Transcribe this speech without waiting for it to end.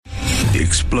The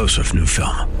explosive new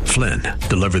film, Flynn,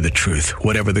 deliver the truth,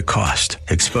 whatever the cost,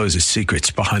 exposes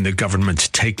secrets behind the government's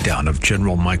takedown of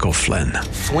General Michael Flynn.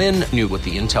 Flynn knew what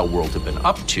the intel world had been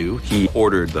up to. He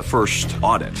ordered the first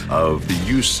audit of the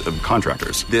use of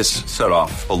contractors. This set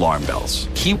off alarm bells.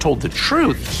 He told the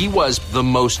truth. He was the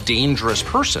most dangerous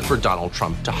person for Donald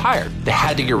Trump to hire. They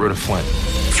had to get rid of Flynn.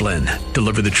 Flynn,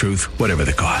 deliver the truth, whatever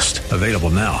the cost. Available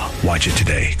now. Watch it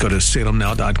today. Go to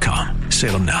salemnow.com.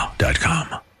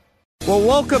 salemnow.com. Well,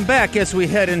 welcome back as we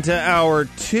head into hour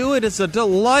two. It is a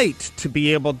delight to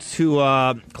be able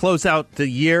to close out the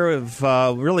year of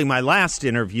really my last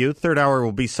interview. Third hour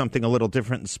will be something a little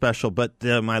different and special, but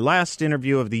my last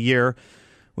interview of the year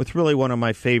with really one of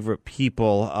my favorite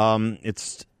people.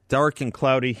 It's dark and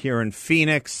cloudy here in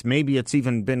Phoenix. Maybe it's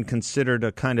even been considered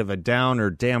a kind of a down or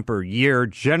damper year.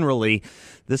 Generally,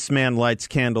 this man lights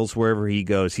candles wherever he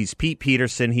goes. He's Pete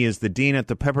Peterson. He is the dean at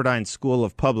the Pepperdine School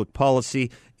of Public Policy,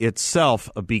 itself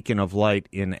a beacon of light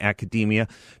in academia.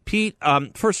 Pete,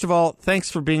 first of all,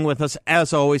 thanks for being with us,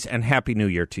 as always, and Happy New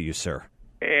Year to you, sir.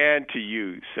 And to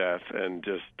you, Seth, and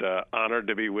just honored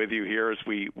to be with you here as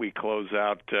we close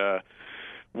out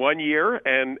 1 year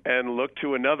and look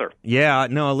to another. Yeah,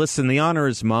 no, listen, the honor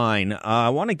is mine. I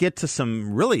want to get to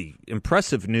some really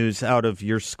impressive news out of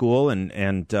your school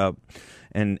and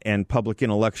public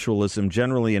intellectualism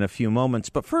generally in a few moments.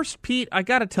 But first, Pete, I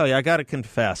got to tell you, I got to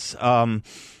confess,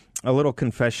 a little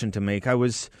confession to make. I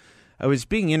was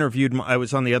being interviewed. I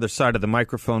was on the other side of the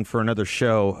microphone for another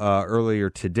show earlier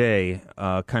today,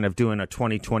 kind of doing a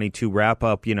 2022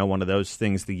 wrap-up, one of those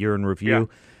things, the year in review.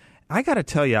 Yeah. I got to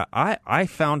tell you, I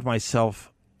found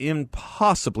myself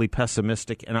impossibly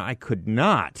pessimistic, and I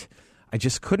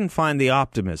just couldn't find the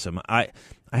optimism. I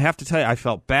have to tell you, I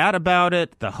felt bad about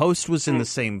it. The host was in the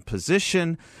same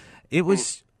position. It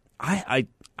was,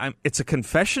 it's a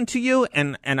confession to you,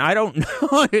 and I don't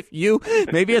know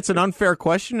if maybe it's an unfair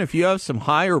question. If you have some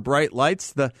high or bright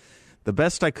lights, the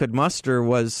best I could muster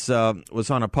was on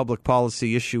a public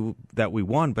policy issue that we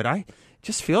won, but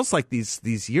just feels like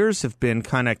these years have been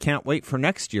kind of can't wait for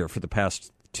next year for the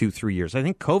past 2-3 years. I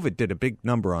think COVID did a big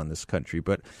number on this country,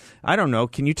 but I don't know.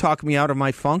 Can you talk me out of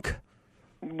my funk?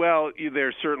 Well,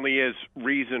 there certainly is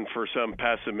reason for some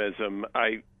pessimism.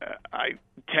 I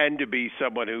tend to be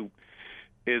someone who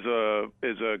is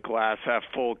a glass half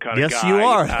full kind of guy. Yes, you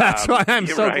are. That's why I'm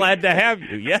so right. glad to have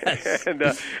you. Yes,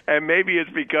 and maybe it's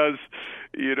because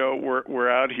we're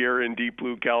out here in deep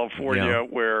blue California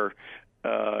where.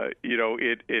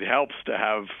 It helps to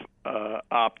have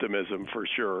optimism for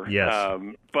sure. Yes.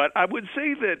 But I would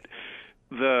say that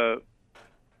the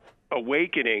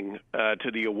awakening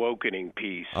to the awokening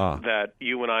piece that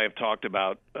you and I have talked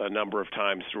about a number of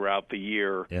times throughout the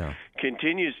year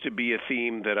continues to be a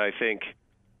theme that I think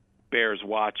bears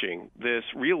watching. This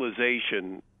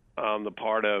realization on the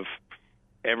part of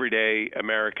everyday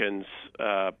Americans,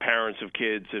 parents of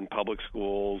kids in public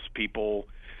schools, people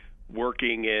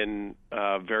working in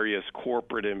various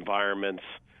corporate environments,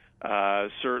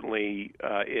 certainly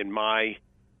in my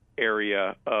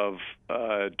area of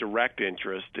direct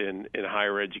interest in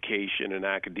higher education and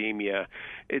academia,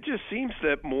 it just seems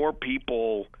that more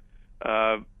people,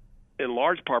 in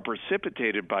large part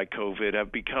precipitated by COVID,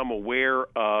 have become aware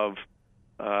of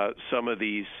some of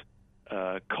these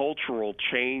cultural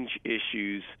change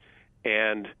issues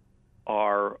and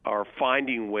are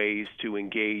finding ways to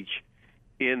engage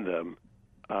in them.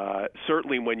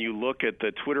 Certainly when you look at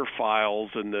the Twitter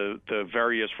files and the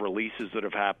various releases that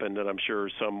have happened, and I'm sure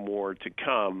some more to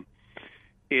come,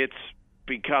 it's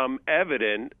become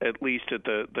evident, at least at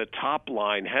the top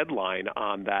line headline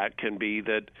on that can be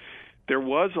that there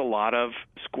was a lot of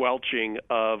squelching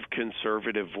of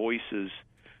conservative voices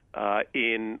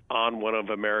on one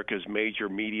of America's major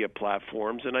media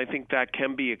platforms, and I think that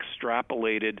can be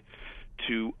extrapolated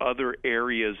to other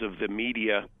areas of the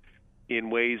media in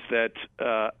ways that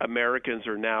Americans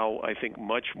are now, I think,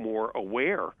 much more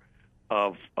aware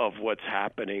of what's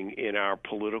happening in our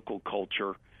political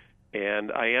culture.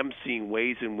 And I am seeing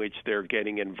ways in which they're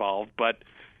getting involved. But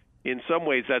in some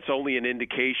ways, that's only an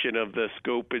indication of the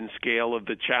scope and scale of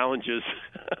the challenges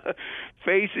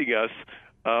facing us.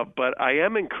 But I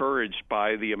am encouraged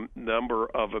by the number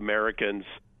of Americans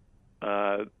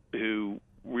who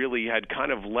really had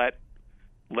kind of let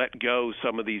go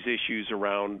some of these issues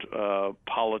around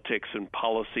politics and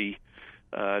policy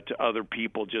to other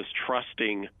people, just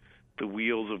trusting the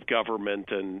wheels of government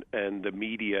and the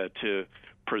media to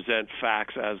present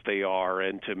facts as they are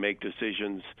and to make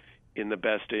decisions in the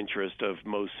best interest of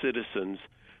most citizens,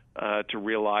 to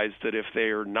realize that if they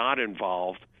are not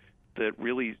involved, that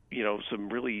really, some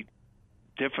really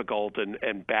difficult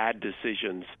and bad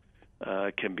decisions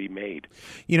can be made.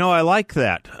 I like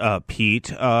that,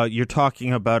 Pete. You're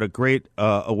talking about a great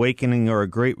awakening or a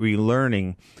great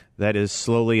relearning that is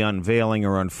slowly unveiling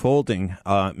or unfolding.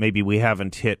 Maybe we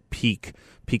haven't hit peak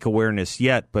awareness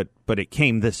yet, but it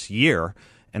came this year,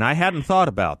 and I hadn't thought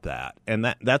about that.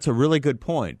 And that's a really good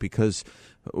point, because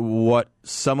what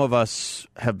some of us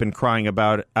have been crying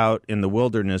about out in the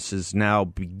wilderness is now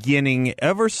beginning,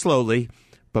 ever slowly,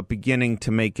 but beginning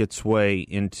to make its way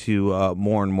into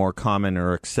more and more common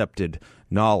or accepted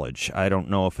knowledge. I don't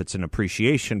know if it's an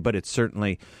appreciation, but it's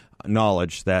certainly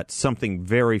knowledge that something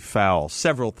very foul,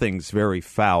 several things very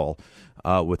foul,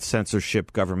 with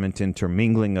censorship, government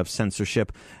intermingling of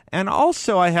censorship. And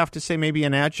also, I have to say, maybe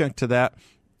an adjunct to that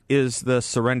is the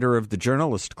surrender of the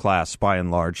journalist class, by and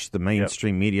large, the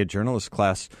mainstream media journalist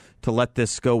class, to let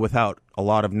this go without a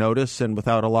lot of notice and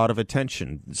without a lot of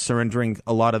attention, surrendering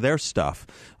a lot of their stuff,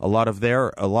 a lot of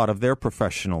their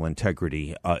professional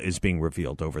integrity is being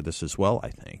revealed over this as well, I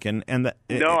think.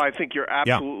 I think you're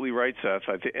absolutely right, Seth.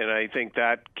 I think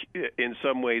that in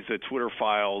some ways the Twitter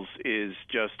files is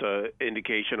just an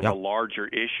indication of a larger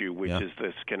issue, which is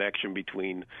this connection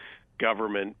between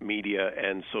government, media,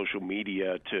 and social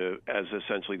media as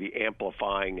essentially the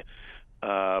amplifying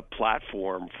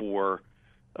platform for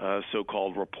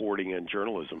so-called reporting and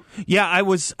journalism. Yeah,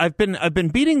 I've been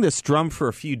beating this drum for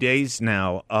a few days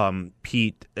now,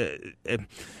 Pete.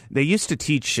 They used to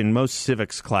teach in most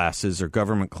civics classes or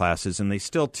government classes, and they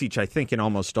still teach, I think, in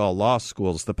almost all law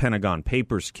schools, the Pentagon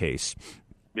Papers case.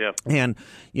 Yeah, and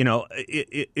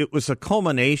it was a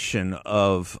culmination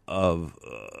of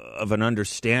an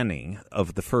understanding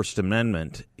of the First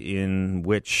Amendment, in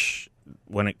which,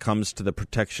 when it comes to the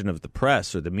protection of the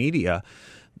press or the media,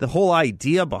 the whole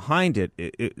idea behind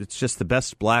it's just the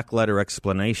best black letter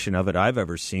explanation of it I've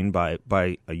ever seen by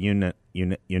a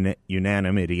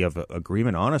unanimity of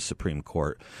agreement on a Supreme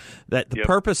Court, that the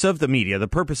purpose of the media, the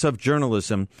purpose of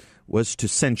journalism, was to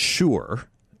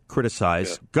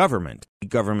criticize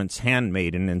government's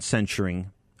handmaiden in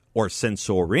censoring or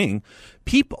censoring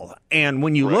people. And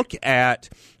when you look at,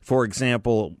 for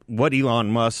example, what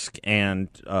Elon Musk and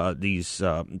these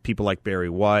people like Barry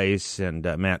Weiss and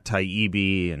Matt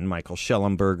Taibbi and Michael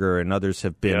Schellenberger and others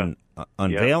have been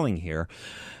unveiling here,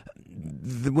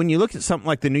 when you look at something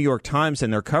like the New York Times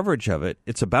and their coverage of it,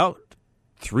 it's about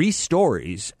 3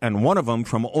 stories, and one of them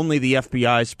from only the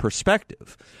FBI's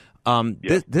perspective.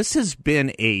 This has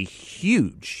been a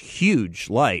huge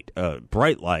light,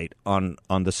 bright light on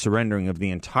the surrendering of the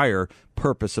entire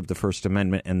purpose of the First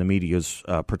Amendment and the media's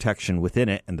protection within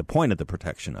it, and the point of the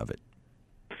protection of it.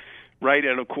 Right,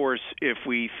 and of course, if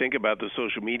we think about the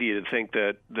social media, to think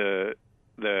that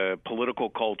the political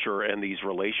culture and these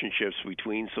relationships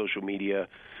between social media,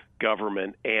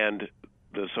 government, and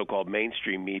the so-called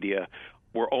mainstream media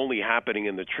were only happening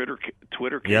in the Twitter case.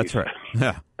 Yeah, that's right.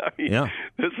 Yeah,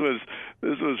 This was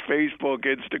Facebook,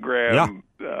 Instagram,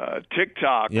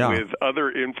 TikTok, with other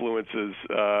influences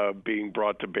being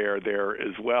brought to bear there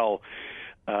as well.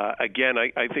 Again,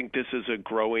 I think this is a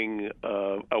growing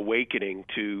awakening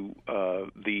to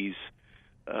these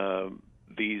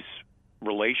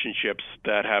relationships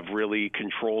that have really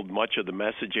controlled much of the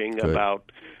messaging about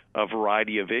a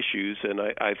variety of issues, and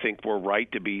I think we're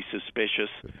right to be suspicious.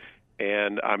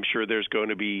 And I'm sure there's going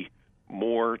to be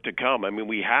more to come. I mean,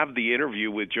 we have the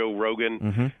interview with Joe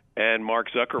Rogan and Mark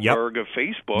Zuckerberg of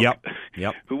Facebook,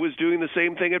 who was doing the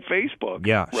same thing at Facebook.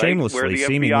 Yeah, right? shamelessly, where the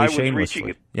seemingly FBI was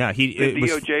shamelessly.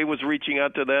 DOJ was reaching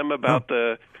out to them about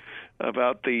the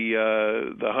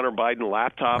Hunter Biden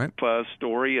laptop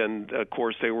story, and of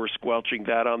course they were squelching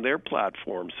that on their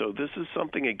platform. So this is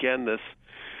something, again, this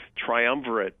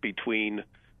triumvirate between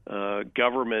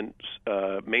government,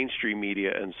 mainstream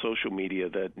media, and social media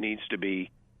that needs to be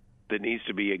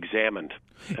examined.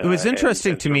 It was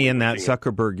interesting to me in that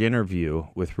Zuckerberg interview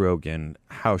with Rogan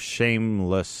how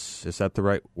shameless, is that the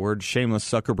right word? Shameless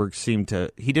Zuckerberg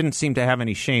he didn't seem to have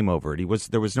any shame over it.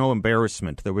 There was no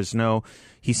embarrassment.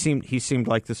 He seemed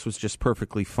like this was just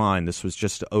perfectly fine. This was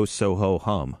just oh so ho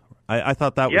hum. I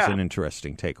thought that was an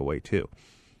interesting takeaway too.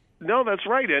 No, that's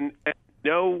right, and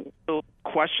no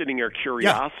questioning or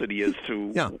curiosity as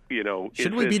to,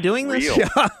 should we be doing real? This?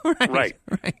 Yeah, right.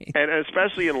 And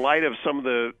especially in light of some of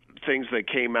the things that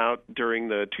came out during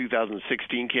the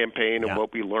 2016 campaign and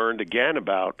what we learned again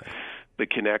about the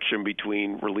connection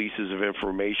between releases of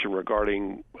information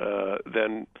regarding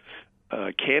then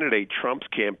candidate Trump's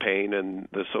campaign and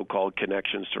the so-called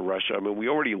connections to Russia. I mean, we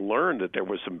already learned that there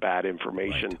was some bad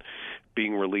information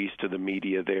being released to the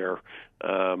media there.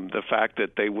 The fact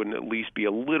that they wouldn't at least be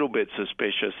a little bit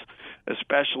suspicious,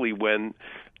 especially when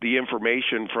the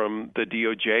information from the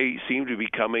DOJ seemed to be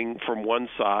coming from one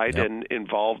side and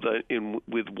involved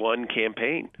with one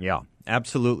campaign. Yeah,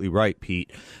 absolutely right,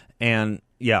 Pete. And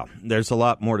yeah, there's a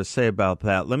lot more to say about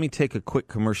that. Let me take a quick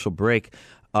commercial break.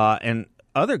 And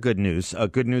other good news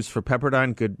for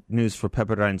Pepperdine, good news for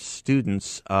Pepperdine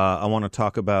students. I want to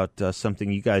talk about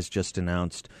something you guys just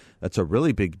announced. That's a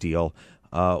really big deal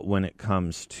when it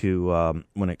comes to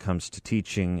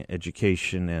teaching,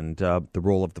 education, and the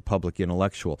role of the public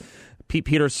intellectual. Pete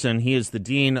Peterson, he is the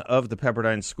dean of the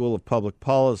Pepperdine School of Public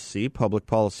Policy.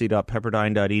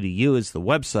 Publicpolicy.pepperdine.edu is the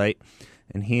website,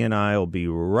 and he and I will be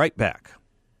right back.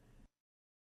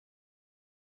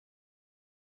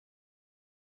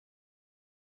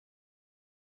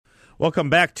 Welcome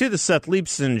back to the Seth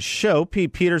Leibson Show.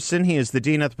 Pete Peterson, he is the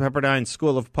dean at the Pepperdine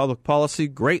School of Public Policy.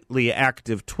 Greatly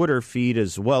active Twitter feed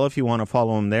as well. If you want to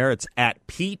follow him there, it's at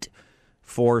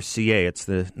Pete4CA. It's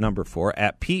the number 4,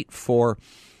 at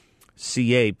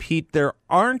Pete4CA. Pete, there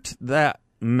aren't that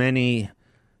many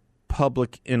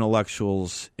public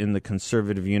intellectuals in the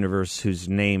conservative universe whose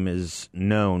name is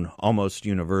known almost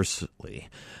universally.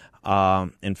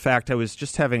 In fact, I was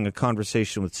just having a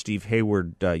conversation with Steve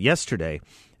Hayward yesterday,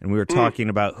 and we were talking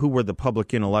about who were the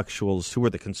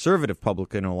conservative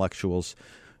public intellectuals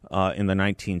in the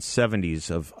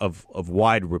 1970s of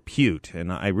wide repute.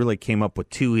 And I really came up with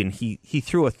 2, and he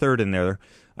threw a third in there.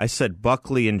 I said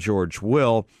Buckley and George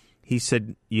Will. He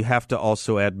said you have to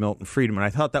also add Milton Friedman.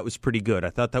 I thought that was pretty good. I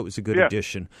thought that was a good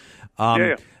addition.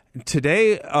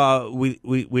 Today,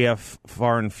 we have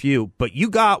far and few, but you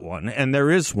got one, and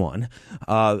there is one.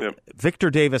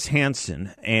 Victor Davis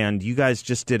Hanson, and you guys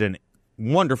just did an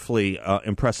wonderfully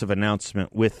impressive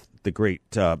announcement with the great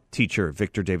teacher,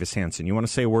 Victor Davis Hanson. You want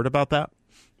to say a word about that?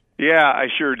 Yeah, I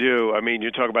sure do. I mean, you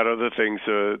talk about other things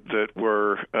that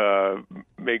were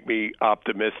make me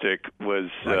optimistic was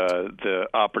the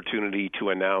opportunity to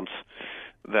announce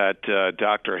that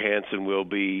Dr. Hanson will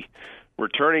be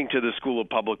returning to the School of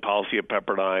Public Policy at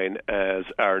Pepperdine as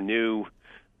our new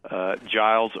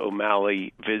Giles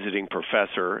O'Malley visiting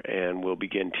professor, and will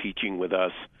begin teaching with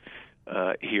us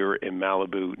here in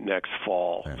Malibu next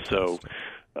fall. Fantastic. So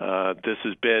this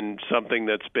has been something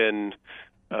that's been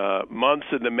months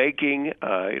in the making.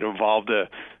 It involved a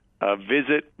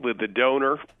visit with the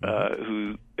donor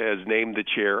who has named the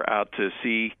chair out to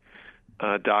see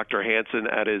Dr. Hanson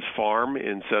at his farm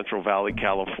in Central Valley,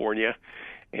 California,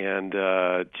 and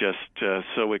just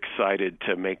so excited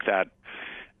to make that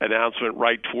announcement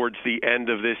right towards the end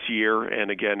of this year.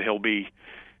 And again, he'll be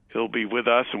with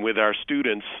us and with our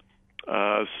students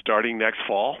starting next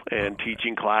fall and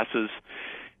teaching classes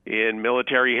in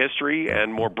military history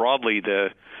and more broadly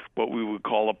what we would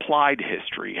call applied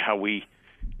history, how we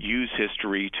use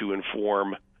history to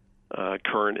inform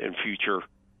current and future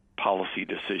policy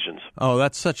decisions. Oh,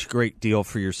 that's such a great deal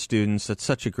for your students. That's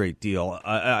such a great deal.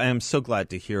 I am so glad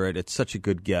to hear it. It's such a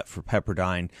good get for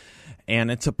Pepperdine.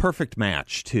 And it's a perfect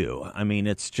match, too. I mean,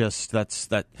 it's just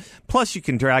that. Plus, you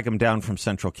can drag him down from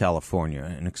Central California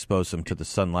and expose him to the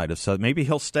sunlight of Southern. Maybe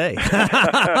he'll stay.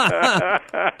 Yeah,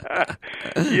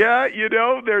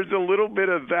 there's a little bit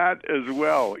of that as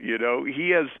well. He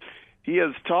has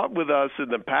taught with us in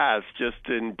the past, just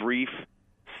in brief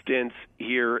stints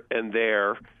here and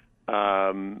there.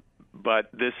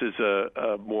 But this is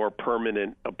a more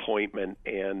permanent appointment,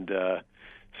 and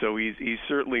so he's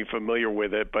certainly familiar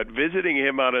with it. But visiting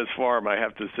him on his farm, I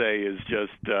have to say, is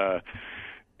just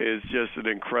an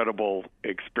incredible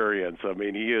experience. I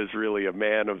mean, he is really a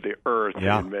man of the earth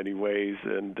in many ways,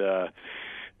 and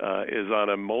is on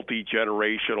a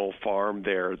multi-generational farm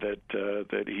there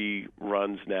that he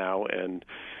runs now. And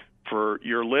for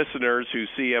your listeners who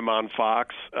see him on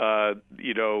Fox,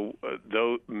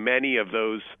 many of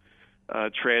those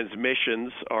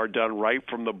transmissions are done right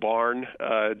from the barn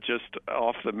just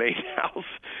off the main house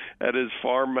at his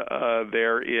farm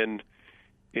there in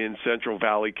Central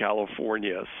Valley,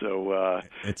 California. So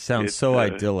it sounds so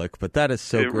idyllic, but that is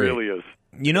so great. It really is.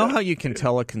 You know how you can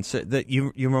tell that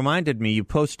you reminded me, you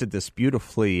posted this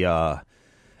beautifully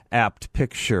apt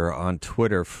picture on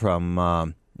Twitter from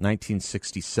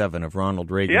 1967 of Ronald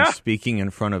Reagan speaking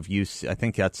in front of UC. I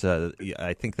think that's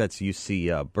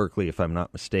UC Berkeley, if I'm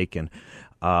not mistaken.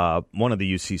 One of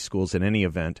the UC schools in any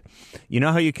event. You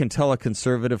know how you can tell a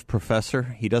conservative professor?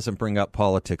 He doesn't bring up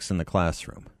politics in the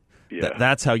classroom. Yeah.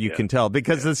 That's how you can tell,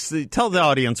 because tell the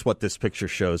audience what this picture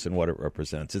shows and what it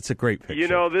represents. It's a great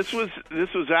picture. This was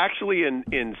actually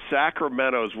in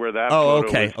Sacramento is where that photo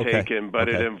was taken, but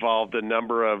it involved a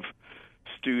number of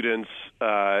students.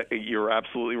 You're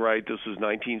absolutely right. This was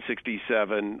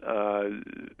 1967.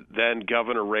 Then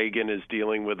Governor Reagan is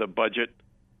dealing with a budget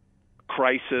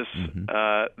crisis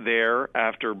there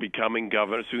after becoming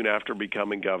governor, soon after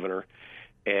becoming governor.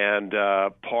 And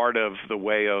part of the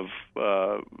way of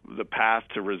the path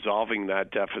to resolving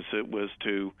that deficit was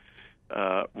to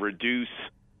reduce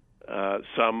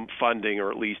some funding,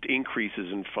 or at least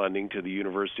increases in funding, to the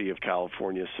University of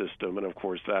California system. And, of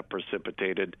course, that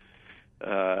precipitated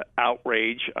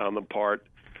outrage on the part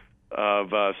of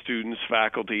students,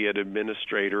 faculty, and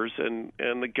administrators. And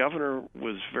the governor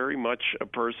was very much a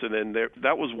person, and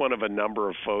that was one of a number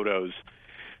of photos.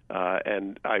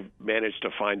 And I managed to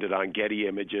find it on Getty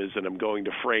Images, and I'm going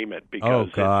to frame it because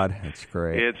that's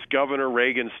great. It's Governor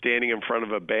Reagan standing in front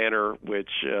of a banner which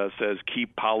says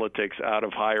 "Keep politics out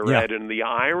of higher ed," and the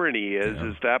irony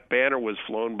is that banner was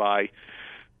flown by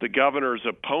the governor's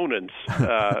opponents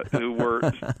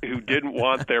who didn't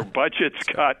want their budgets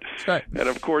cut. Right. And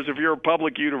of course, if you're a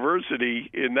public university,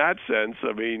 in that sense,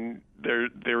 I mean,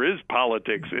 there is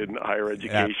politics in higher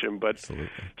education, but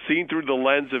seen through the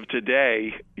lens of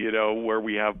today, where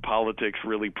we have politics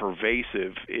really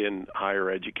pervasive in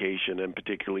higher education, and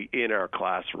particularly in our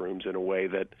classrooms, in a way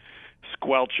that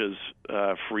squelches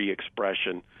free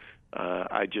expression.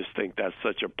 I just think that's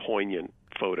such a poignant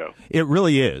photo. It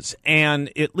really is.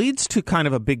 And it leads to kind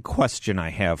of a big question I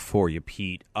have for you,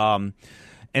 Pete. And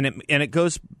it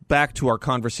goes back to our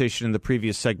conversation in the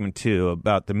previous segment, too,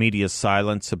 about the media's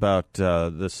silence, about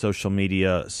the social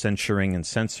media censuring and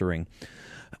censoring.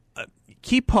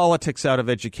 Keep politics out of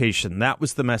education. That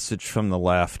was the message from the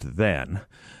left then.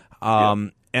 And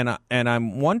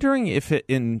I'm wondering if it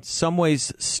in some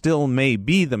ways still may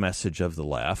be the message of the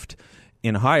left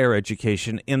in higher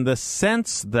education, in the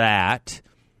sense that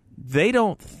they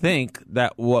don't think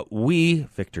that what we,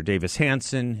 Victor Davis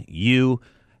Hanson, you,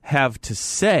 have to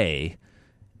say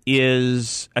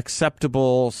is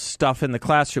acceptable stuff in the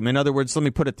classroom. In other words, let me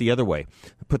put it the other way.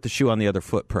 Put the shoe on the other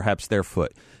foot, perhaps their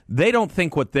foot. They don't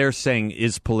think what they're saying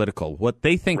is political. What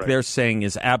they think they're saying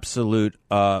is absolute,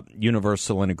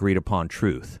 universal, and agreed upon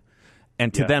truth.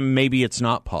 And to them, maybe it's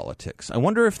not politics. I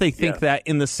wonder if they think that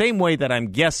in the same way that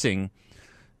I'm guessing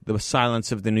the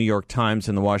silence of the New York Times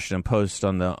and the Washington Post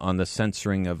on the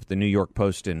censoring of the New York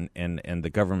Post and the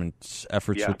government's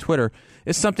efforts with Twitter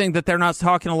is something that they're not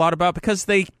talking a lot about because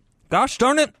they, gosh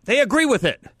darn it, they agree with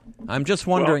it. I'm just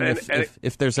wondering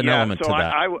if there's an element to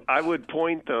that. I would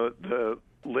point the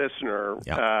listener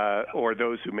or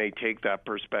those who may take that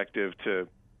perspective to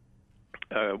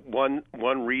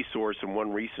one resource and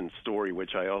one recent story,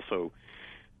 which I also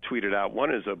tweeted out.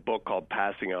 One is a book called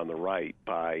Passing on the Right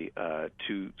by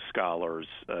two scholars,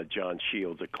 John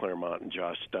Shields at Claremont and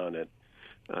Josh Dunn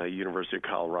at University of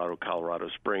Colorado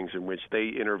Springs, in which they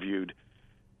interviewed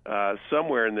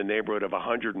somewhere in the neighborhood of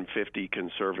 150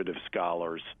 conservative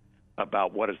scholars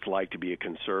about what it's like to be a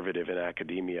conservative in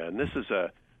academia. And this is a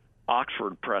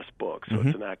Oxford Press book, so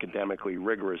it's an academically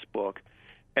rigorous book.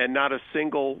 And not a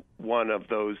single one of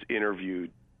those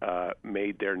interviewed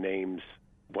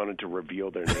wanted to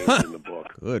reveal their names in the book.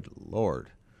 Good Lord.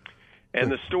 And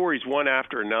the stories, one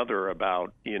after another,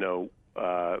 about,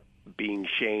 being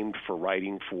shamed for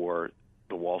writing for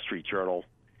the Wall Street Journal.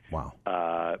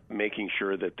 Wow. Making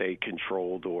sure that they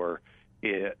controlled or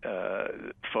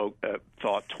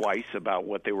thought twice about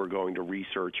what they were going to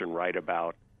research and write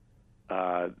about.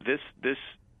 This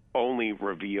only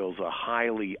reveals a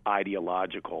highly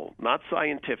ideological, not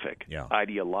scientific,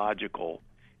 ideological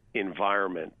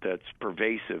environment that's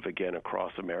pervasive, again,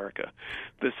 across America.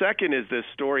 The second is this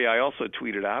story I also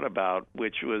tweeted out about,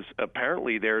 which was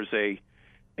apparently there's a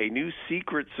new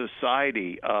secret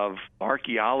society of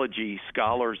archaeology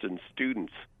scholars and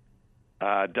students,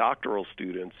 doctoral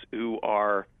students, who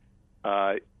are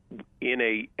in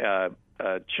a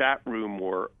chat room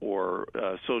or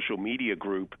social media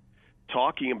group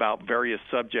talking about various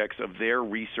subjects of their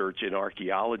research in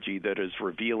archaeology that is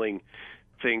revealing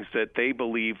things that they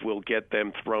believe will get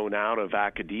them thrown out of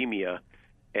academia.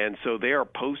 And so they are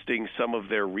posting some of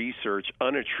their research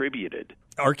unattributed.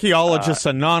 Archaeologists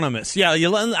Anonymous. Yeah,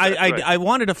 I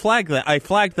wanted to flag that. I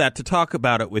flagged that to talk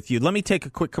about it with you. Let me take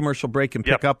a quick commercial break and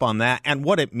pick up on that and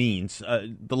what it means,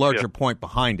 the larger point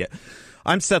behind it.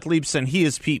 I'm Seth Leibson. He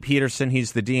is Pete Peterson.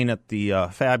 He's the dean at the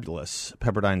fabulous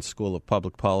Pepperdine School of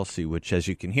Public Policy, which, as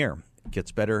you can hear,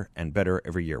 gets better and better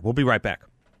every year. We'll be right back.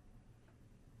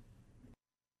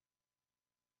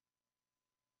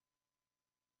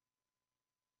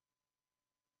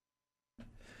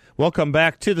 Welcome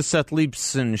back to the Seth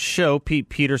Leibson Show. Pete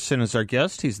Peterson is our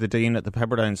guest. He's the dean at the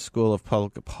Pepperdine School of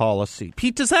Public Policy.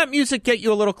 Pete, does that music get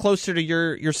you a little closer to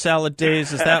your salad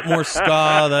days? Is that more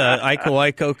ska, the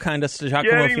Aiko kind of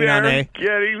Giacomo Finane?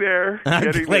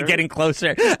 Getting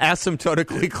closer,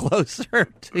 asymptotically closer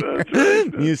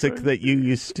to music that you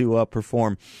used to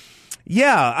perform.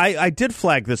 Yeah, I did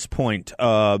flag this point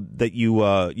that you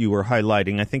were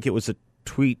highlighting. I think it was a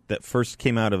tweet that first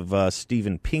came out of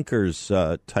Steven Pinker's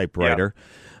typewriter.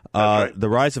 Yeah, right. The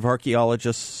Rise of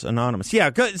Archaeologists Anonymous.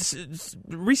 Yeah,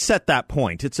 reset that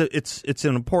point. It's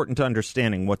an important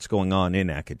understanding what's going on in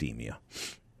academia.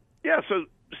 Yeah, so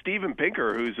Steven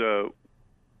Pinker, who's a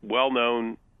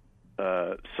well-known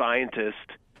scientist,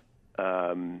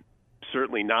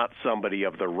 certainly not somebody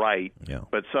of the right,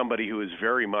 but somebody who is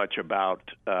very much about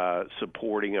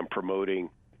supporting and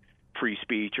promoting free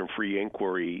speech and free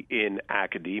inquiry in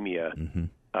academia,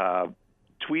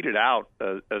 tweeted out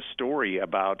a story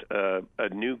about a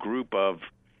new group of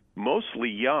mostly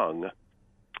young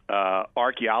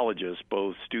archaeologists,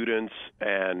 both students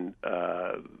and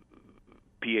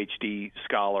PhD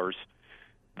scholars,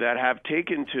 that have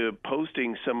taken to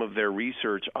posting some of their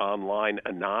research online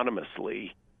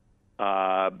anonymously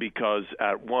because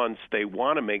at once they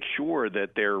want to make sure that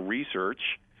their research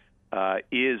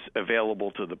is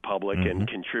available to the public and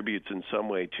contributes in some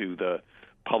way to the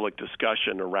public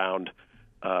discussion around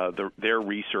their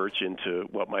research into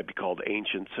what might be called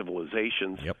ancient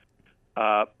civilizations. Yep.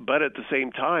 But at the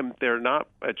same time, they're not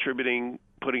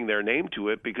putting their name to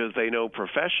it because they know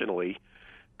professionally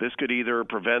this could either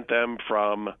prevent them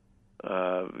from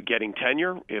getting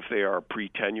tenure if they are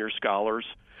pre-tenure scholars,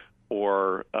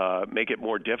 or make it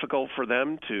more difficult for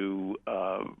them to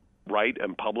write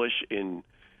and publish in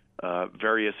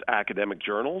various academic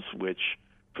journals, which,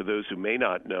 for those who may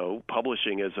not know,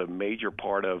 publishing is a major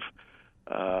part of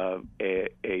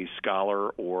a scholar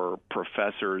or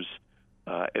professor's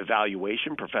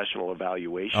professional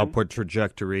evaluation. Upward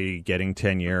trajectory, getting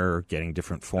tenure, getting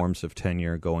different forms of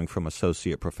tenure, going from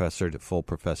associate professor to full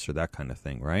professor, that kind of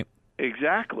thing, right?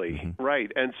 Exactly,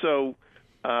 right. And so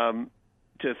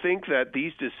to think that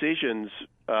these decisions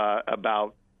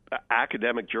about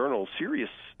academic journals, serious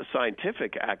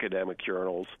scientific academic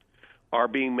journals, are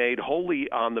being made wholly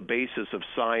on the basis of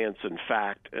science and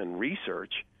fact and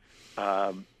research,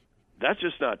 that's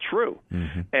just not true.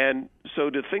 And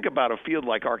so to think about a field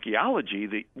like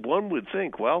archaeology, one would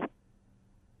think, well,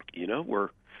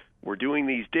 we're doing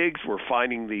these digs, we're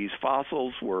finding these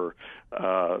fossils, we're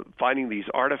finding these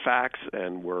artifacts,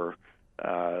 and we're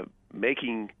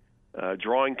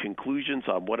drawing conclusions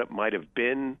on what it might have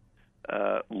been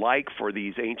like for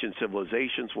these ancient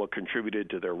civilizations, what contributed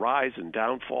to their rise and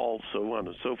downfall, so on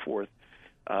and so forth,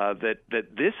 that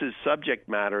this is subject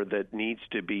matter that needs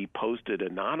to be posted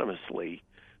anonymously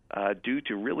due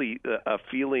to really a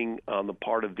feeling on the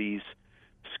part of these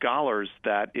scholars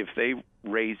that if they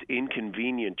raise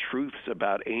inconvenient truths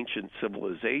about ancient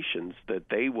civilizations, that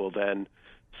they will then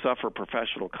suffer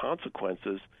professional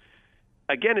consequences.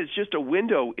 Again, it's just a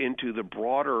window into the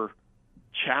broader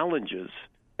challenges.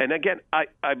 And again, I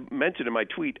mentioned in my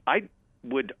tweet, I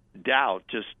would doubt,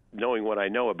 just knowing what I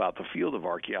know about the field of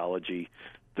archaeology,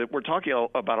 that we're talking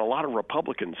about a lot of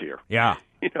Republicans here. Yeah.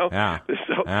 This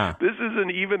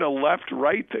isn't even a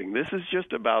left-right thing. This is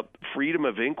just about freedom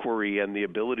of inquiry and the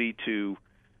ability to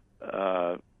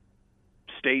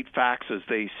state facts as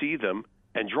they see them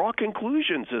and draw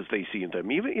conclusions as they see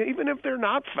them, even if they're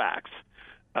not facts.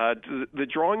 The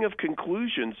drawing of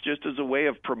conclusions just as a way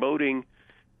of promoting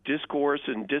discourse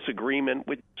and disagreement,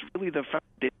 which is really the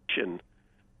foundation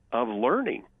of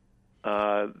learning,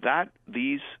 that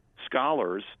these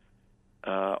scholars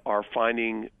are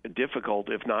finding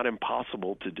difficult, if not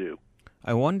impossible, to do.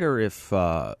 I wonder if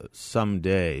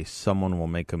someday someone will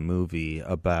make a movie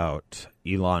about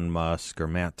Elon Musk or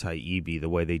Matt Taibbi the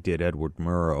way they did Edward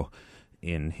Murrow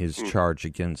in his charge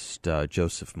against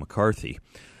Joseph McCarthy.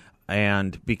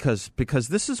 And because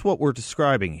this is what we're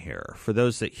describing here, for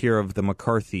those that hear of the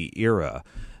McCarthy era,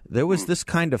 there was this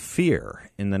kind of fear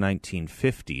in the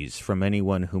 1950s from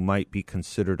anyone who might be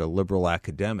considered a liberal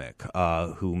academic,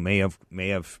 who may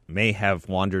have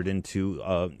wandered into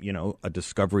a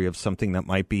discovery of something that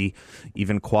might be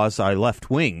even quasi left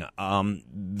wing.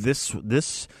 This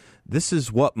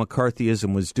is what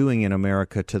McCarthyism was doing in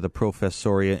America to the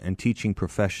professoriate and teaching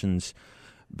professions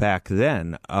back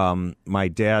then. My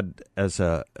dad, as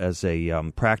a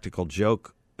practical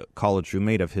joke, college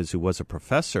roommate of his who was a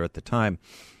professor at the time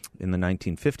in the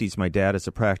 1950s, my dad, as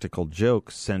a practical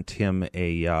joke, sent him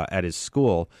at his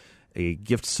school a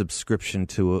gift subscription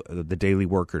to the Daily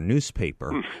Worker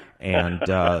newspaper, and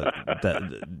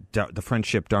the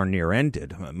friendship darn near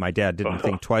ended. My dad didn't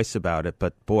think twice about it,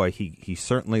 but boy, he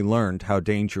certainly learned how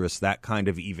dangerous that kind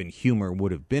of even humor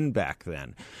would have been back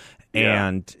then. Yeah.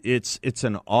 And it's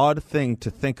an odd thing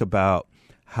to think about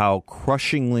how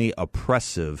crushingly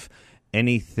oppressive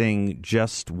anything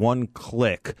just one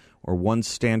click or one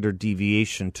standard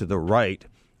deviation to the right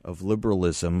of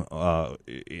liberalism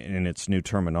in its new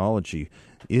terminology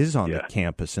is on the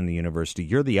campus in the university.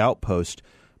 You're the outpost.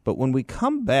 But when we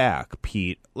come back,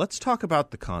 Pete, let's talk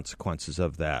about the consequences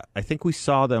of that. I think we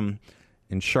saw them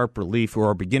in sharp relief, or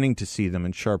are beginning to see them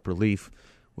in sharp relief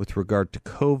with regard to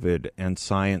COVID, and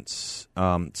scientists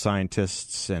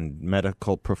and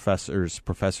medical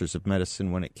professors of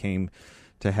medicine when it came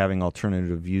to having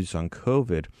alternative views on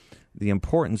COVID. The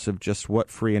importance of just what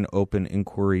free and open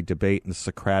inquiry, debate, and the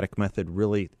Socratic method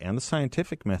really, and the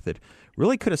scientific method,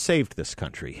 really could have saved this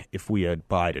country if we had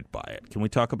abided by it. Can we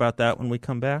talk about that when we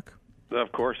come back?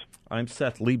 Of course. I'm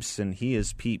Seth Leibson. He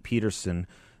is Pete Peterson,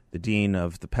 the Dean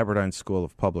of the Pepperdine School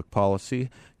of Public Policy.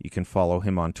 You can follow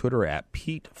him on Twitter at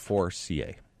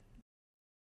Pete4CA.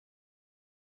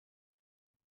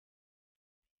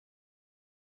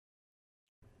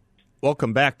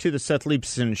 Welcome back to the Seth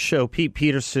Leibson Show. Pete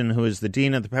Peterson, who is the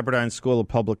Dean of the Pepperdine School of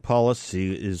Public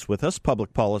Policy, is with us,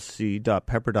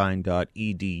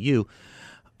 publicpolicy.pepperdine.edu.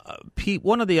 Pete,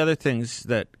 one of the other things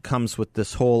that comes with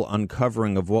this whole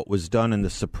uncovering of what was done in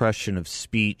the suppression of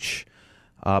speech,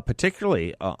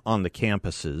 particularly on the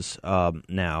campuses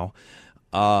now,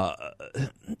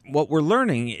 what we're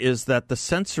learning is that the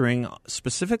censoring,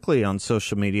 specifically on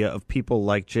social media, of people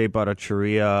like Jay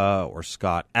Bhattacharya or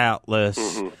Scott Atlas,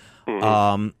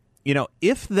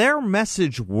 if their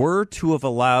message were to have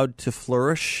allowed to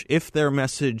flourish, if their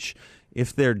message,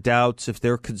 if their doubts, if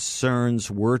their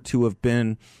concerns were to have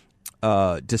been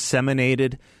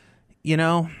disseminated,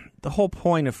 the whole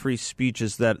point of free speech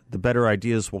is that the better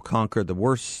ideas will conquer the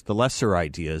lesser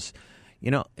ideas.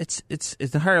 It's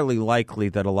entirely likely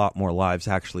that a lot more lives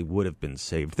actually would have been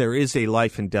saved. There is a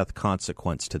life and death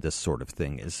consequence to this sort of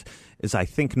thing, is I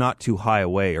think not too high a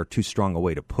way or too strong a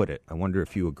way to put it. I wonder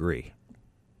if you agree.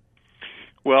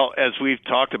 Well, as we've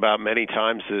talked about many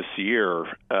times this year,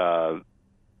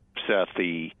 Seth,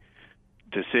 the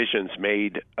decisions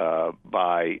made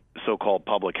by so-called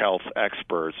public health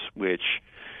experts, which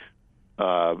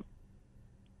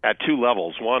at two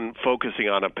levels, one focusing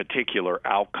on a particular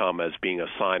outcome as being a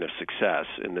sign of success,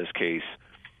 in this case,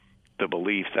 the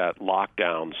belief that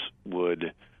lockdowns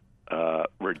would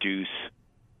reduce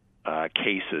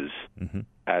cases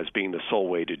as being the sole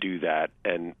way to do that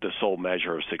and the sole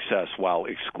measure of success, while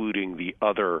excluding the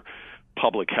other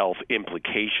public health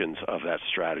implications of that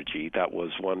strategy. That was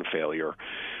one failure.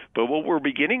 But what we're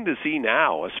beginning to see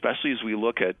now, especially as we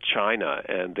look at China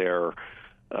and their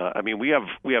we have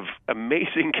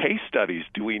amazing case studies,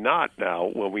 do we not, now,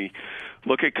 when we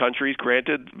look at countries,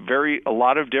 granted, a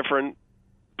lot of different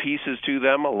pieces to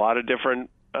them, a lot of different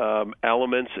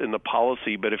elements in the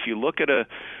policy. But if you look at a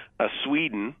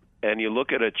Sweden and you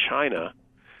look at a China,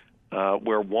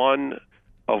 where one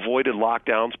avoided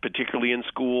lockdowns, particularly in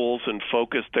schools, and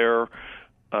focused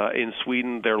in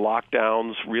Sweden, their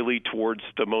lockdowns really towards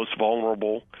the most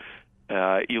vulnerable.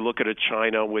 You look at a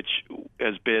China which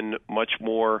has been much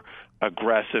more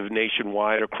aggressive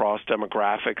nationwide across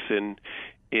demographics in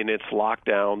its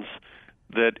lockdowns,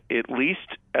 that at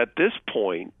least at this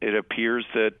point it appears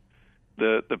that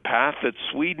the path that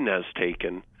Sweden has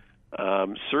taken,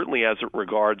 certainly as it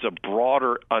regards a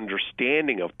broader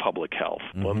understanding of public health,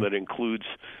 one that includes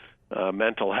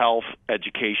mental health,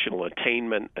 educational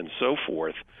attainment, and so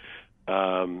forth,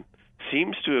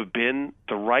 seems to have been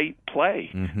the right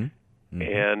play.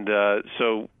 And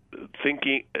so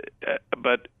thinking,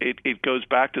 but it goes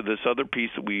back to this other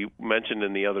piece that we mentioned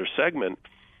in the other segment.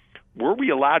 Were we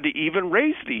allowed to even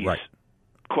raise these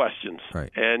questions?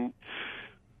 Right. And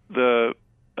the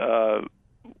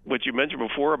what you mentioned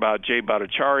before about Jay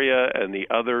Bhattacharya and the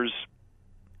others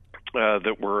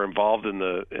that were involved in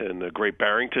the Great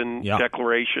Barrington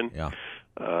Declaration,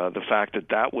 the fact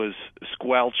that was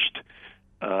squelched.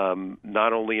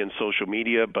 Not only in social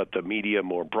media, but the media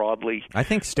more broadly. I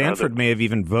think Stanford may have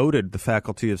even voted. The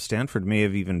faculty of Stanford may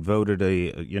have even voted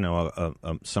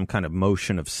some kind of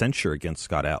motion of censure against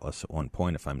Scott Atlas at one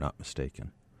point, if I'm not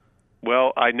mistaken.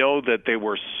 Well, I know that they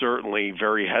were certainly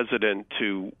very hesitant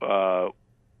to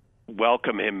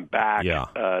welcome him back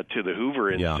to the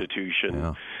Hoover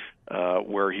Institution,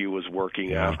 where he was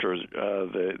working after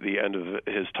the end of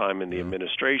his time in the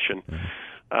administration.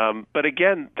 But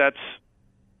again,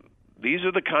 these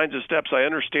are the kinds of steps. I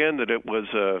understand that it was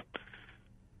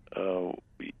a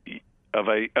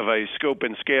scope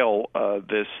and scale,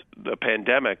 the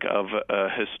pandemic of a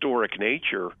historic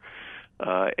nature,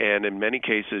 and in many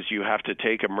cases you have to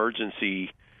take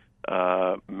emergency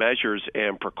measures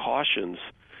and precautions,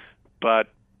 but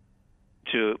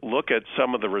to look at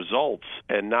some of the results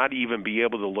and not even be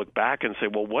able to look back and say,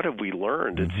 well, what have we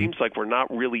learned? Mm-hmm. It seems like we're not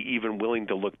really even willing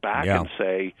to look back and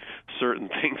say certain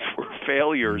things were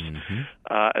failures,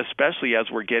 especially as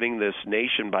we're getting this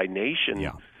nation by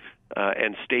nation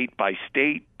and state by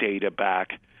state data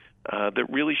back that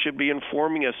really should be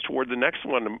informing us toward the next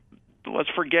one. Let's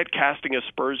forget casting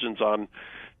aspersions on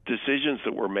decisions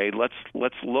that were made.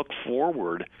 Let's look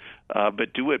forward,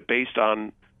 but do it based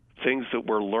on things that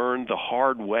were learned the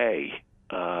hard way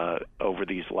over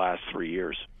these last 3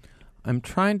 years. I'm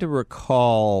trying to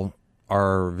recall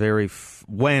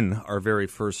when our very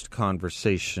first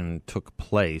conversation took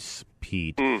place,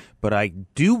 Pete, but I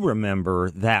do remember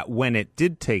that when it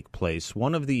did take place,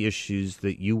 one of the issues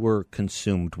that you were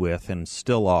consumed with and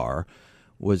still are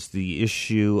was the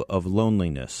issue of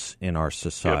loneliness in our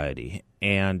society. Yep.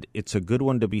 And it's a good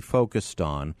one to be focused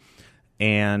on.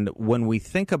 And when we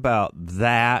think about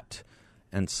that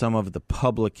and some of the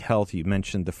public health, you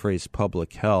mentioned the phrase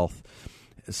public health,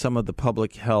 some of the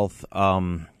public health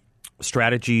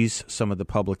strategies, some of the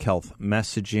public health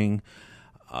messaging,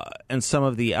 and some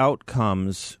of the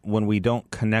outcomes when we don't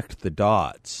connect the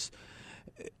dots,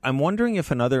 I'm wondering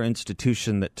if another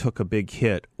institution that took a big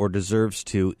hit or deserves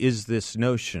to is this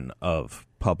notion of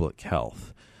public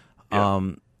health. Yeah.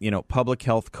 Public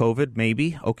health, COVID,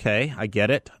 maybe. Okay, I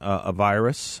get it. A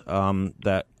virus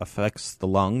that affects the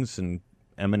lungs and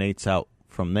emanates out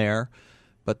from there.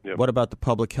 But what about the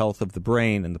public health of the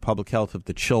brain and the public health of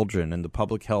the children and the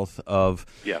public health of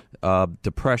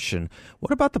depression?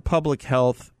 What about the public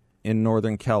health in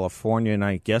Northern California and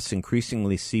I guess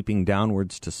increasingly seeping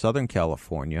downwards to Southern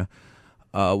California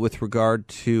with regard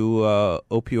to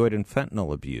opioid and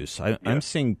fentanyl abuse? I'm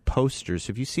seeing posters.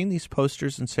 Have you seen these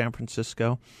posters in San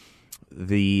Francisco?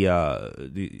 The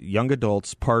young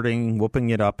adults partying, whooping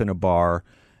it up in a bar,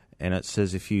 and it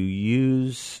says if you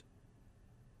use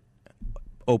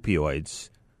opioids,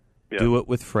 do it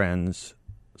with friends,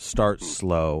 start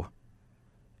slow.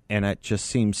 And it just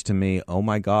seems to me, oh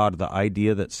my God, the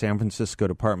idea that San Francisco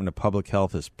Department of Public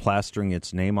Health is plastering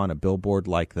its name on a billboard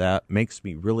like that makes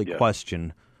me really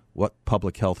question what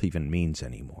public health even means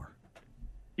anymore.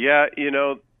 Yeah,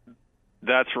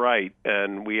 that's right.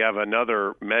 And we have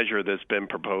another measure that's been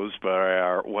proposed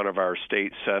by one of our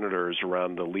state senators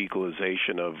around the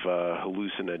legalization of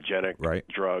hallucinogenic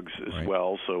drugs as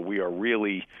well. So we are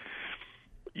really,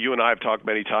 you and I have talked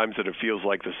many times that it feels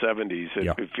like the 70s.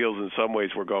 It feels in some ways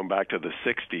we're going back to the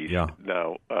 60s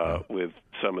now with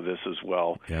some of this as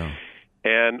well. Yeah.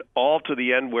 And all to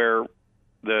the end where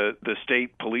the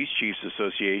State Police Chiefs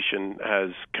Association has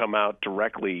come out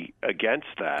directly against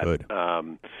that. Good.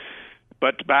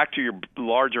 But back to your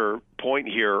larger point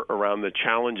here around the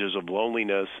challenges of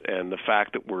loneliness and the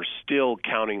fact that we're still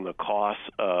counting the costs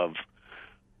of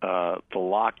the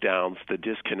lockdowns, the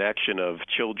disconnection of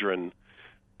children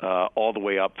all the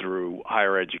way up through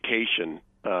higher education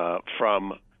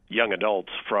from young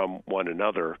adults from one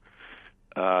another,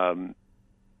 can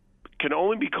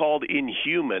only be called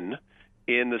inhuman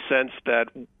in the sense that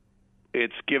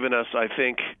it's given us, I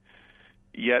think,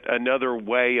 yet another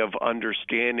way of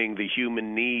understanding the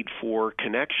human need for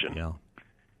connection.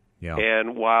 Yeah.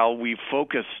 And while we've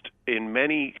focused in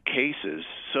many cases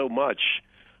so much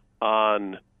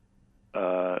on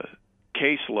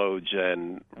caseloads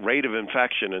and rate of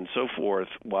infection and so forth,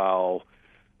 while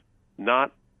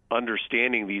not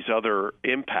understanding these other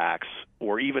impacts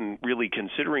or even really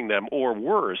considering them, or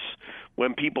worse,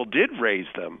 when people did raise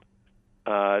them,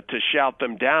 to shout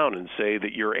them down and say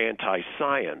that you're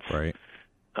anti-science. Right.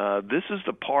 This is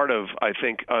the part of, I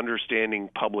think, understanding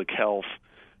public health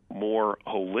more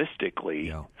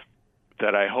holistically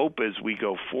that I hope as we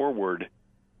go forward,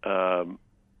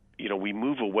 we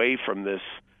move away from this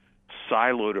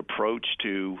siloed approach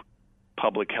to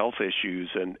public health issues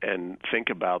and think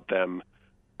about them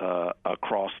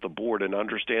across the board and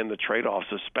understand the trade-offs,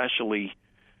 especially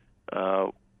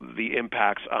the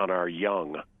impacts on our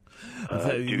young.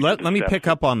 Let me pick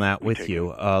up on that with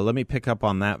you. Let me pick up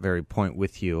on that very point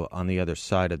with you on the other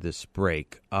side of this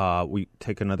break. We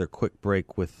take another quick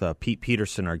break with Pete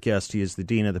Peterson, our guest. He is the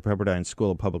Dean of the Pepperdine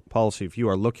School of Public Policy. If you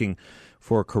are looking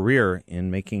for a career in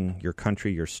making your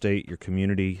country, your state, your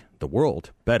community, the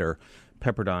world better,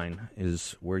 Pepperdine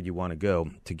is where you want to go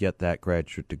to get that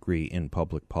graduate degree in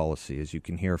public policy. As you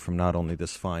can hear from not only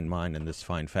this fine mind and this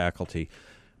fine faculty,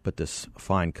 but this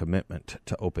fine commitment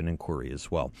to open inquiry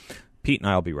as well. Pete and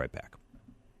I will be right back.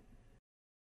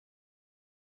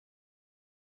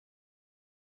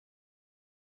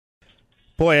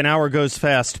 Boy, an hour goes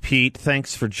fast, Pete.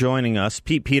 Thanks for joining us.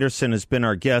 Pete Peterson has been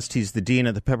our guest. He's the dean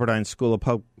at the Pepperdine School of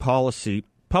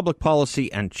Public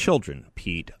Policy and Children,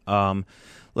 Pete.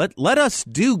 Let us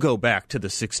go back to the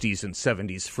 60s and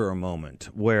 70s for a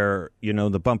moment, where,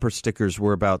 the bumper stickers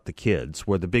were about the kids,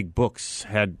 where the big books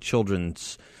had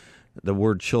the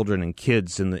word children and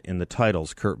kids in the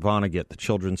titles. Kurt Vonnegut, The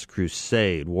Children's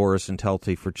Crusade, War Isn't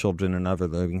Healthy for Children and Other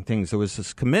Living Things. There was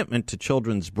this commitment to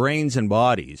children's brains and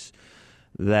bodies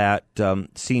that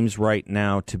seems right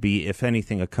now to be, if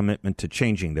anything, a commitment to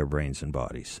changing their brains and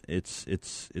bodies. It's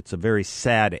a very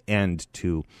sad end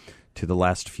to the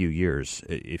last few years,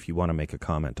 if you want to make a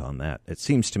comment on that. It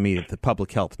seems to me that the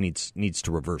public health needs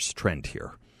to reverse trend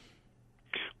here.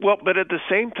 Well, but at the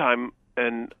same time,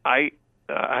 and I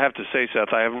have to say,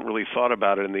 Seth, I haven't really thought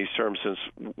about it in these terms since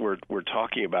we're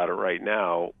talking about it right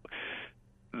now.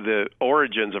 The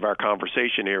origins of our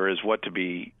conversation here is what to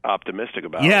be optimistic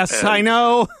about. Yes, I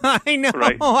know.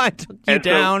 Right? I took you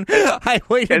down. I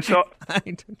waited. I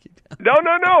took you down.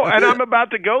 No. And I'm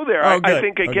about to go there. Oh, I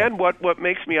think, again, what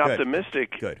makes me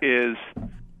optimistic Good. is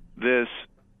this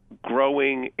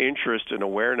growing interest and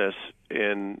awareness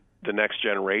in the next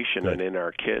generation and in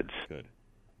our kids. Good.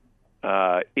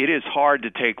 It is hard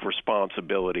to take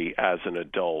responsibility as an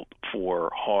adult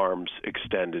for harms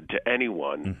extended to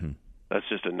anyone. Mm-hmm. That's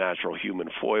just a natural human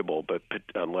foible, but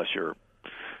unless you're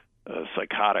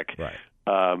psychotic. Right.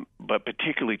 But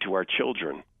particularly to our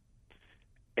children.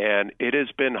 And it has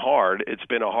been hard. It's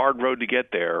been a hard road to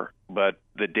get there, but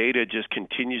the data just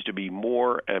continues to be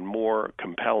more and more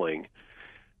compelling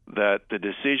that the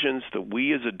decisions that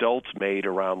we as adults made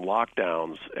around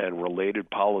lockdowns and related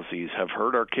policies have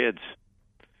hurt our kids.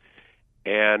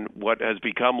 And what has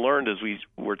become learned, as we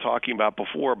were talking about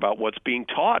before, about what's being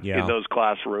taught in those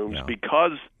classrooms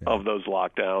because of those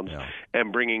lockdowns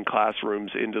and bringing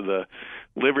classrooms into the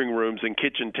living rooms and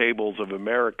kitchen tables of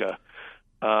America,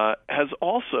 has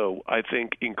also, I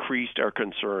think, increased our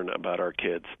concern about our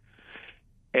kids.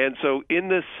 And so in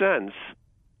this sense,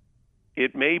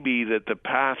 it may be that the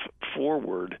path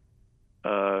forward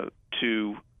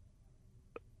to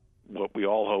what we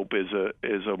all hope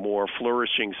is a more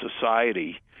flourishing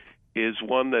society is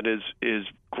one that is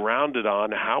grounded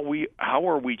on how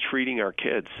are we treating our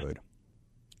kids?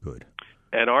 Good.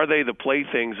 And are they the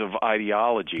playthings of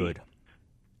ideology? Good.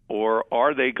 Or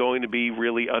are they going to be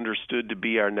really understood to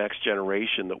be our next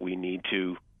generation that we need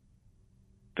to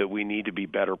be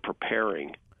better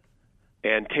preparing?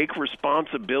 And take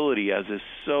responsibility, as is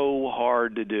so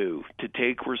hard to do, to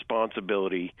take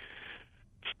responsibility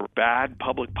for bad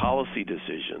public policy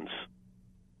decisions.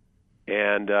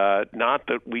 And not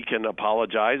that we can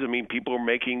apologize. I mean, people are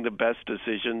making the best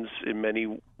decisions in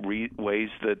many ways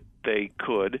that they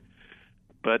could,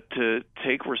 but to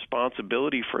take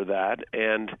responsibility for that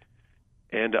and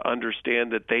to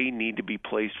understand that they need to be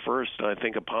placed first. And I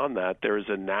think upon that, there is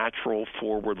a natural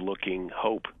forward-looking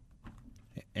hope.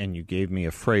 And you gave me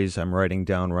a phrase I'm writing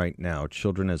down right now,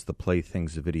 children as the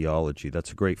playthings of ideology.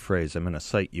 That's a great phrase. I'm going to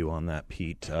cite you on that,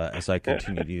 Pete, as I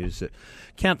continue to use it.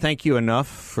 Can't thank you enough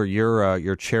for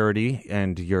your charity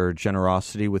and your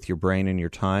generosity with your brain and your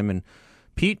time. And,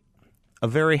 Pete, a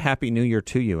very happy New Year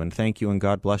to you, and thank you, and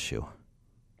God bless you.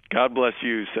 God bless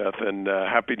you, Seth, and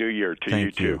Happy New Year to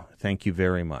you, too. Thank you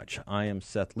very much. I am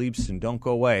Seth Leibson. Don't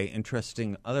go away.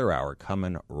 Interesting other hour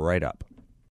coming right up.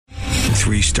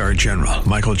 3-star General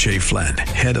Michael J. Flynn,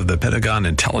 head of the Pentagon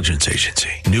Intelligence Agency,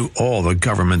 knew all the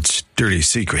government's dirty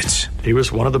secrets. He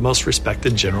was one of the most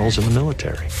respected generals in the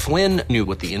military. Flynn knew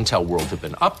what the intel world had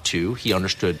been up to. He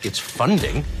understood its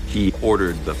funding. He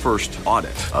ordered the first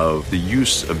audit of the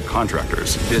use of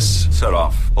contractors. This set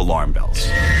off alarm bells.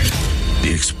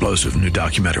 The explosive new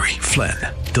documentary, Flynn,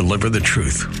 Deliver the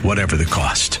Truth, Whatever the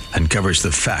Cost, uncovers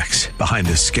the facts behind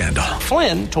this scandal.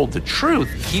 Flynn told the truth.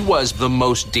 He was the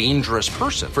most dangerous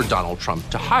person for Donald Trump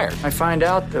to hire. I find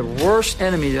out the worst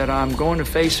enemy that I'm going to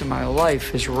face in my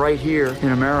life is right here in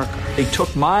America. They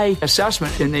took my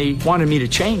assessment and they wanted me to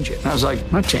change it. And I was like,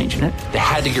 I'm not changing it. They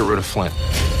had to get rid of Flynn.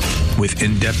 With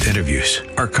in-depth interviews,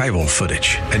 archival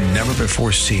footage, and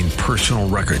never-before-seen personal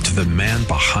records of the man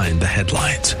behind the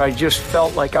headlines. I just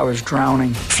felt like I was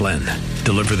drowning. Flynn,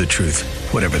 Deliver the Truth,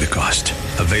 Whatever the Cost.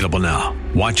 Available now.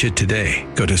 Watch it today.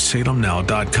 Go to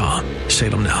salemnow.com.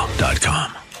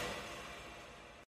 salemnow.com.